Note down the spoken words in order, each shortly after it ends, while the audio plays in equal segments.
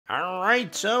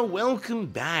Alright, so welcome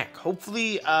back.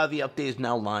 Hopefully, the update is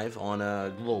now live on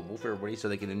global for everybody so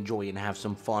they can enjoy and have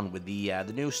some fun with the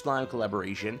new slime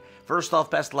collaboration. First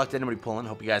off, best of luck to anybody pulling.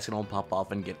 Hope you guys can all pop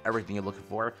off and get everything you're looking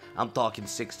for. I'm talking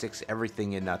 6/6,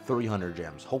 everything in 300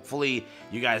 gems. Hopefully,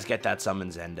 you guys get that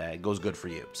summons and it goes good for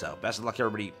you. So, best of luck,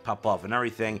 everybody. Pop off and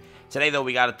everything. Today, though,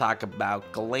 we got to talk about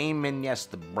Clayman, yes,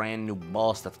 the brand new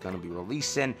boss that's going to be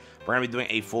releasing. We're going to be doing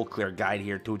a full clear guide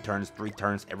here. 2 turns, 3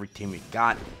 turns, every team we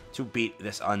got to beat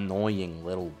this annoying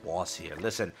little boss here.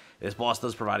 Listen, this boss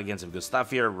does provide, again, some good stuff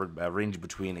here. Range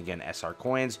between, again, SR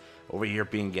coins. Over here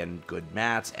being, again, good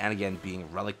mats. And, again,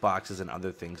 being relic boxes and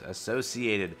other things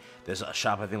associated. This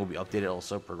shop, I think, will be updated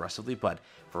also progressively. But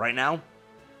for right now,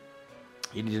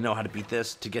 you need to know how to beat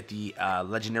this. To get the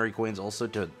legendary coins also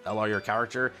to LR your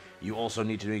character, you also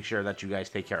need to make sure that you guys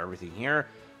take care of everything here.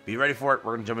 Be ready for it.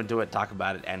 We're going to jump into it, talk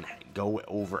about it, and go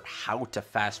over how to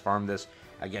fast farm this.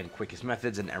 Again, quickest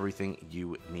methods and everything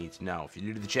you need to know. If you're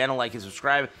new to the channel, like and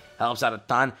subscribe. Helps out a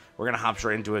ton. We're going to hop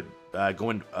straight into it, go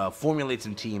and formulate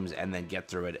some teams, and then get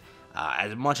through it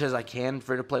as much as I can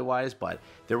free-to-play wise, but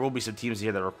there will be some teams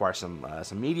here that require some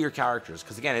meatier characters,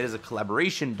 because again, it is a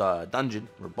collaboration dungeon,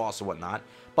 or boss or whatnot,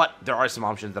 but there are some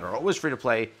options that are always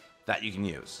free-to-play that you can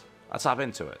use. Let's hop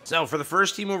into it. So for the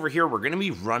first team over here, we're going to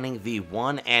be running the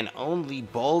one and only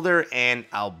Boulder and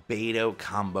Albedo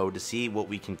combo to see what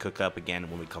we can cook up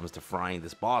again when it comes to frying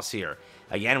this boss here.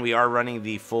 Again, we are running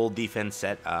the full defense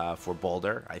set for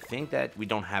Boulder. I think that we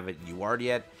don't have it UR'd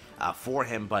yet for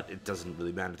him, but it doesn't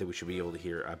really matter. I think we should be able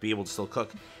to be able to still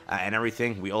cook and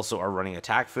everything. We also are running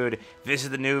attack food. This is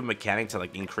the new mechanic to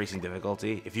like increasing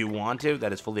difficulty. If you want to,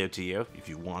 that is fully up to you. If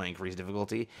you want to increase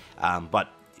difficulty, but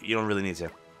you don't really need to.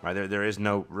 Right, there is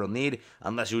no real need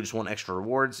unless you just want extra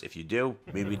rewards. If you do,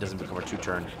 maybe it doesn't become a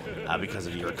 2-turn because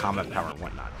of your combat power and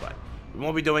whatnot. But we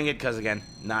won't be doing it because, again,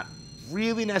 not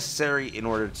really necessary in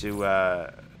order to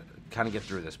kind of get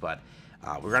through this. But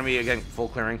we're going to be, again, full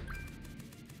clearing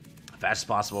fast as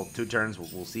possible. 2 turns.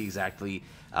 We'll see exactly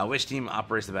which team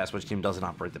operates the best, which team doesn't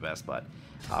operate the best. But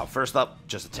first up,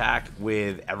 just attack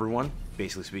with everyone,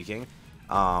 basically speaking.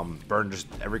 Burn just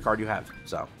every card you have.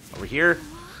 So over here,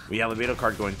 we have a Albedo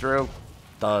card going through,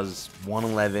 does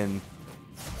 111.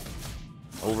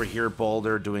 Over here,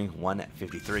 Boulder doing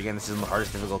 153. Again, this is the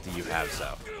hardest difficulty you have,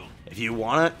 so if you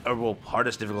want it, or well,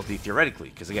 hardest difficulty theoretically,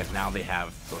 because again, now they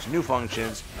have those new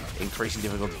functions, increasing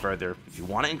difficulty further. If you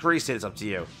want to increase it, it's up to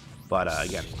you. But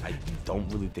again, I don't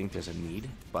really think there's a need,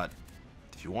 but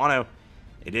if you want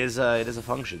to, it is a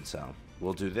function, so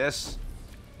we'll do this,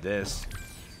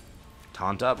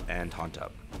 taunt up, and taunt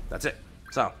up. That's it.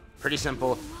 So pretty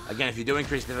simple. Again, if you do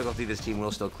increase difficulty, this team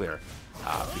will still clear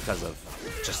because of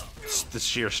just the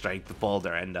sheer strength of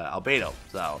Boulder and Albedo.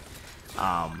 So,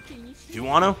 if you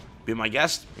want to, be my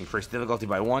guest. Increase difficulty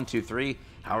by 1, 2, 3,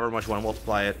 however much you want to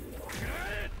multiply it.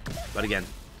 But again,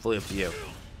 fully up to you.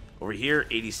 Over here,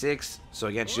 86. So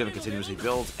again, she's going to continuously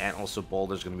build, and also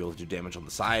Boulder's going to be able to do damage on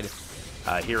the side.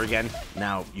 Here again,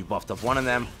 now you buffed up one of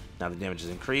them. Now the damage is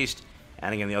increased,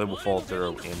 and again, the other will fall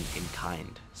through in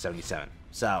kind, 77.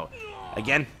 So,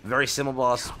 again, very simple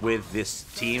boss with this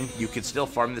team. You can still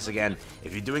farm this again.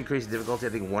 If you do increase the difficulty, I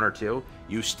think 1 or 2,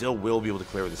 you still will be able to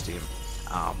clear with this team.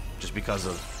 Just because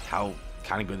of how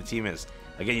kind of good the team is.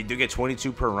 Again, you do get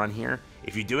 22 per run here.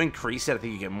 If you do increase it, I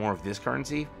think you get more of this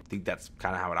currency. I think that's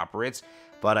kind of how it operates.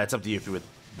 But it's up to you if you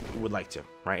would like to,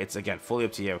 right? It's, again, fully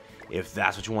up to you if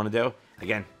that's what you want to do.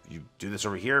 Again, you do this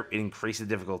over here, it increases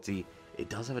the difficulty. It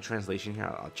does have a translation here.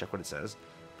 I'll check what it says.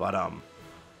 But,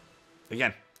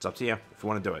 again, it's up to you if you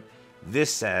want to do it.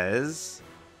 This says,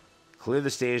 clear the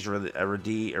stage,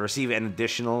 receive an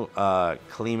additional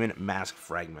Clayman mask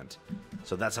fragment.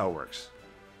 So that's how it works.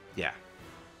 Yeah.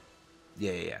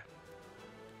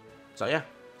 So yeah,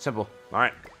 simple. All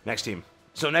right, next team.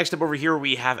 So next up over here,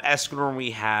 we have Escanor,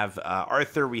 we have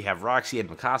Arthur, we have Roxy, and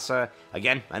Mikasa.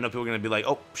 Again, I know people are going to be like,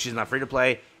 oh, she's not free to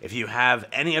play. If you have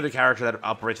any other character that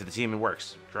operates with the team, it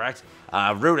works, correct?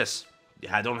 Rudis,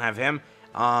 I don't have him.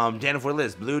 Danafor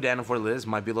Liz, blue Danafor Liz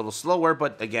might be a little slower,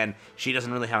 but again, she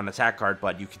doesn't really have an attack card,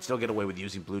 but you can still get away with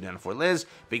using blue Danafor Liz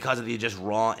because of the just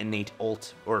raw innate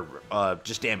ult, or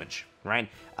just damage, right?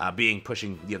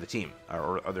 Pushing the other team,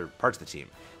 or other parts of the team.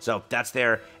 So that's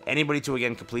there. Anybody to,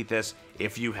 again, complete this.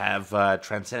 If you have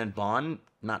Transcendent Bond,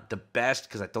 not the best,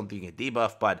 because I don't think you can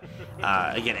debuff, but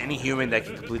again, any human that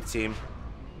can complete the team,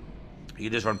 you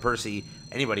can just run Percy,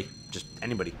 anybody, just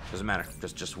anybody, doesn't matter,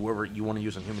 just whoever you want to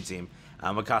use on human team.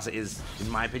 Mikasa is, in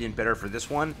my opinion, better for this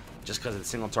one, just because of the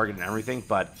single target and everything,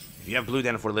 but if you have blue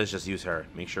Danafor Liz, just use her.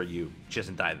 Make sure she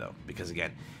doesn't die, though, because,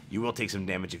 again, you will take some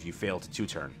damage if you fail to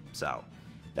 2-turn, so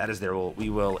that is there. We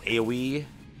will AoE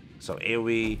So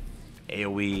AoE,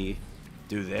 AoE,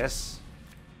 do this,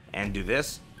 and do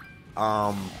this.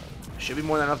 Should be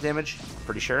more than enough damage,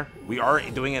 pretty sure. We are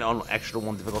doing it on extra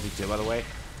 1 difficulty too, by the way,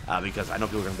 because I know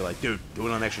people are going to be like, dude, do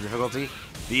it on extra difficulty.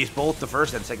 These, both the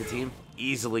first and second team,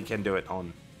 easily can do it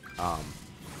on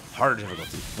harder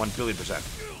difficulty,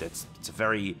 1,000,000,000%. It's a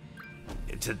very,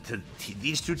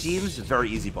 these two teams, it's a very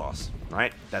easy boss,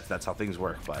 right? That's how things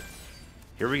work, but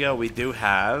here we go. We do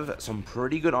have some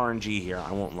pretty good RNG here,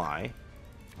 I won't lie.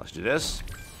 Let's do this.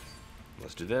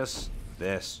 Let's do this.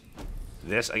 This.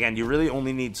 Again, you really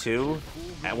only need 2.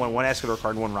 One Escador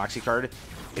card and 1 Roxy card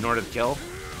in order to kill.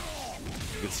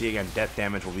 You can see, again, death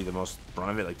damage will be the most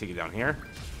brunt of it. Like, take it down here.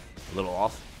 A little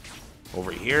off.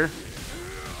 Over here.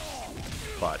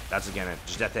 But that's, again,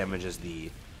 just death damage is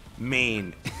the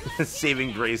main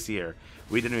saving grace here.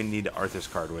 We didn't even need Arthur's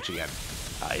card, which, again,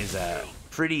 is a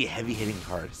pretty heavy-hitting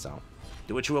card. So,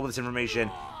 do what you will with this information.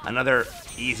 Another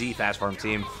easy fast farm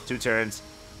team. 2 turns.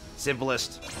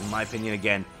 Simplest, in my opinion,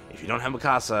 again. If you don't have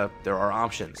Mikasa, there are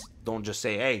options. Don't just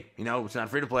say, hey, you know, it's not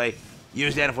free to play.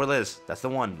 Use Dana for Liz. That's the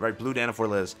one, right? Blue Dana for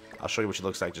Liz. I'll show you what she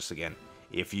looks like just again,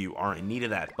 if you are in need of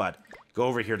that. But go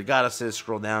over here to Goddesses,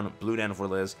 scroll down, Blue Dana for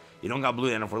Liz. You don't got Blue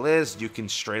Dana for Liz, you can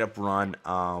straight up run,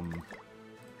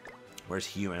 where's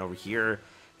Human? Over here.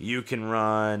 You can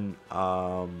run,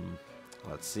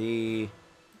 let's see.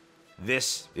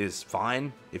 This is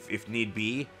fine, if need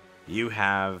be. You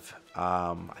have,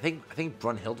 I think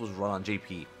Brunhild was run on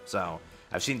JP. So,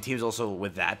 I've seen teams also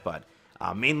with that, but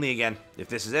mainly, again, if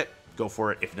this is it, go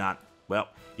for it. If not, well,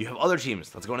 you have other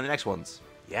teams. Let's go to the next ones.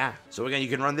 Yeah. So, again, you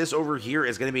can run this over here.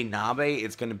 It's going to be Nabe.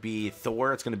 It's going to be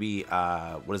Thor. It's going to be,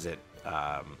 what is it?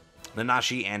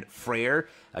 Nanashi and Freyr.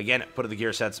 Again, put in the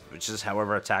gear sets, which is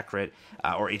however attack crit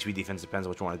or HP defense, depends on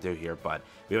what you want to do here. But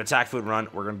we have attack food run.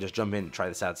 We're going to just jump in and try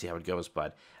this out, see how it goes.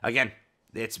 But, again,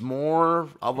 it's more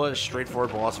of a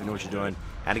straightforward boss if you know what you're doing.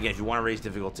 And again, if you want to raise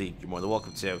difficulty, you're more than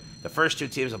welcome to. The first 2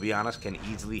 teams, I'll be honest, can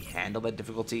easily handle that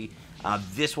difficulty.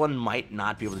 This one might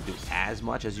not be able to do as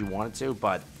much as you wanted to,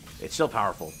 but it's still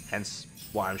powerful. Hence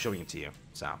why I'm showing it to you.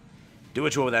 So, do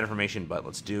what you will with that information, but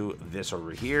let's do this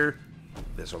over here,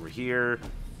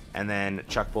 and then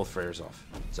chuck both Freyrs off.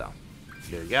 So,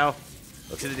 there you go.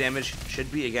 Let's see the damage. Should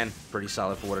be, again, pretty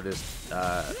solid for what it is.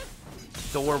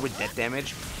 Thor with death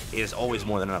damage is always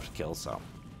more than enough to kill, so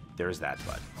there is that.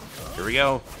 But here we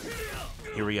go.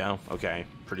 Okay,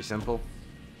 pretty simple.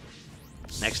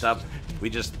 Next up, we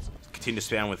just continue to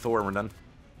spam with Thor and we're done.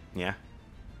 Yeah,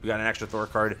 we got an extra Thor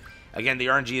card. Again, the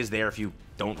RNG is there. If you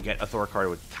don't get a Thor card, it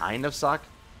would kind of suck,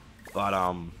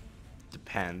 but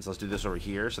depends. Let's do this over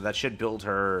here. So that should build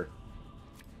her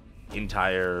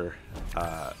entire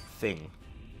thing,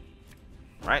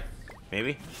 right?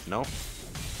 Maybe? No?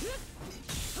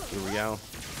 Here we go.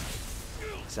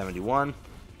 71.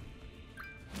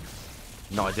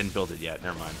 No, I didn't build it yet.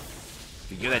 Never mind. If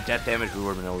you give that death damage, we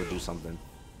would have been able to do something.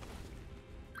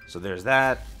 So there's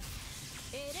that.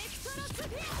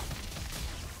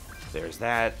 There's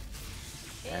that.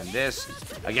 And this.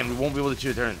 Again, we won't be able to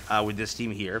do a turn with this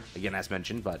team here. Again, as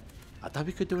mentioned, but I thought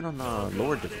we could do it on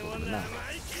lower difficulty than that.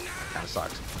 Kind of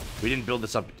sucks. We didn't build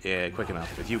this up quick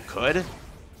enough. If you could,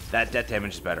 that death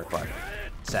damage is better, but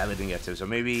sadly didn't get to. So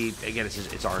maybe, again, it's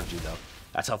RNG though.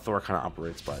 That's how Thor kind of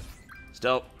operates, but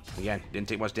still, again, didn't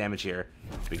take much damage here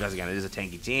because, again, it is a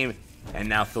tanky team, and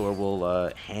now Thor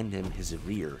will hand him his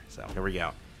rear. So here we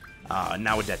go.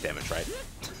 Now with death damage, right?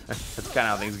 That's kind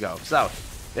of how things go. So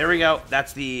there we go.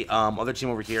 That's the other team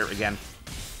over here. Again,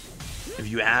 if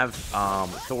you have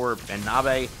Thor and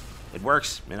Nabe, it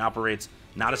works and operates.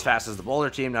 Not as fast as the Boulder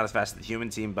team, not as fast as the Human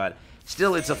team, but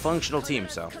still, it's a functional team.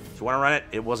 So if you want to run it,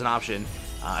 it was an option.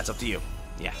 It's up to you.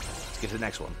 Yeah, let's get to the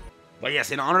next one. But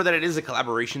yes, in honor that it is a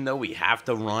collaboration, though, we have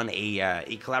to run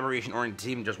a collaboration-oriented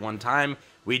team just one time.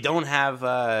 We don't have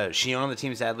Shion on the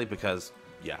team, sadly, because,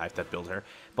 yeah, I have to build her.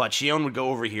 But Shion would go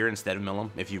over here instead of Milim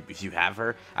if you have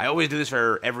her. I always do this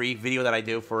for every video that I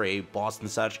do for a boss and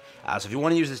such. So if you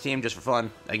want to use this team just for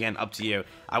fun, again, up to you.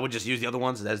 I would just use the other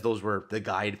ones, as those were the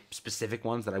guide-specific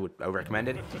ones that I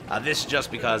recommended. This just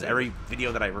because every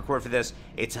video that I record for this,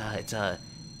 it's a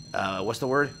what's the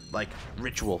word? Like,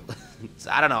 ritual.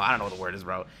 I don't know what the word is,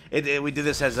 bro. We do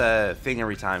this as a thing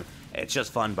every time. It's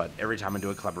just fun, but every time I do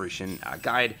a collaboration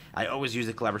guide, I always use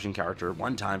the collaboration character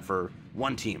one time for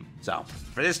one team. So,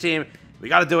 for this team, we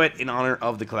gotta do it in honor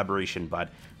of the collaboration, but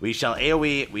we shall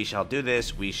AoE, we shall do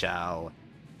this, we shall,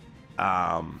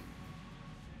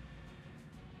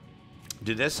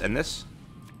 do this and this.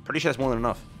 Pretty sure that's more than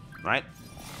enough, right?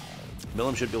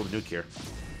 Milim should be able to nuke here.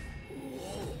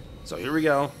 So here we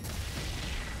go.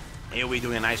 AoE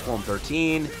doing a nice form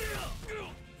 13.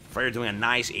 Freyr doing a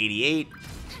nice 88.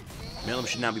 Milim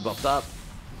should now be buffed up.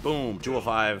 Boom,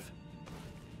 205.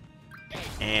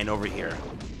 And over here.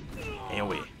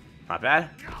 AoE. Not bad.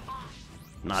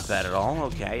 Not bad at all.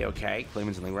 Okay, okay.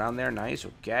 Clayman's in the ground there. Nice.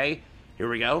 Okay. Here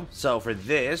we go. So for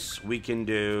this, we can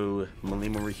do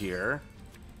Malim over here.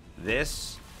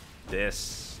 This.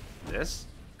 This. This.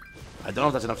 I don't know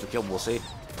if that's enough to kill, but we'll see.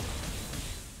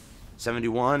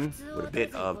 71 with a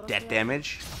bit of death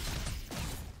damage.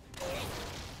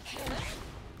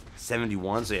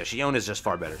 71. So yeah, Shion is just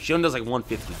far better. Shion does like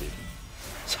 150, dude.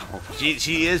 So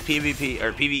she is PvP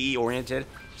or PvE oriented,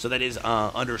 so that is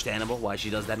understandable why she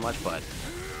does that much. But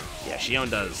yeah, Shion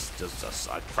does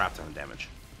a crap ton of damage.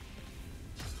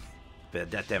 Bit of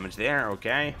death damage there.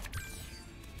 Okay.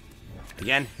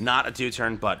 Again, not a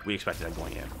 2-turn, but we expected that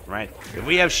going in, right? If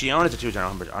we have Shion, it's a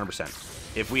 2-turn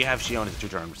 100%. If we have Shion, it's a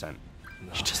 2-turn 100%.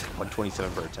 She does like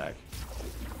 127 per attack.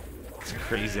 It's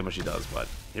crazy how much she does, but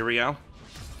here we go.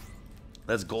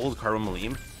 Let's gold Carbon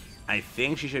Malim. I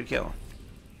think she should kill.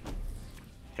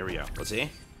 Here we go. Let's see.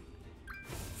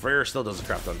 Freyr still does a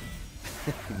crap ton.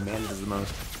 Man does the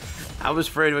most. I was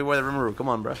afraid we wear the Rimuru. Come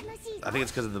on, bro. I think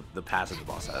it's because of the passive the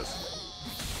boss has.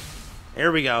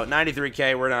 Here we go.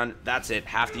 93k. We're done. That's it.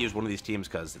 Have to use one of these teams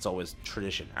because it's always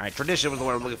tradition. All right, tradition was the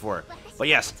word I'm looking for. But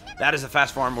yes, that is the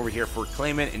fast farm over here for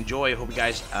Clayman. Enjoy. Hope you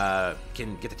guys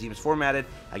can get the teams formatted.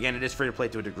 Again, it is free to play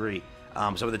to a degree.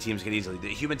 Some of the teams can easily. The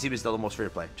human team is still the most free to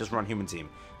play. Just run human team.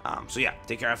 So yeah,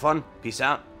 take care. Have fun. Peace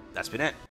out. That's been it.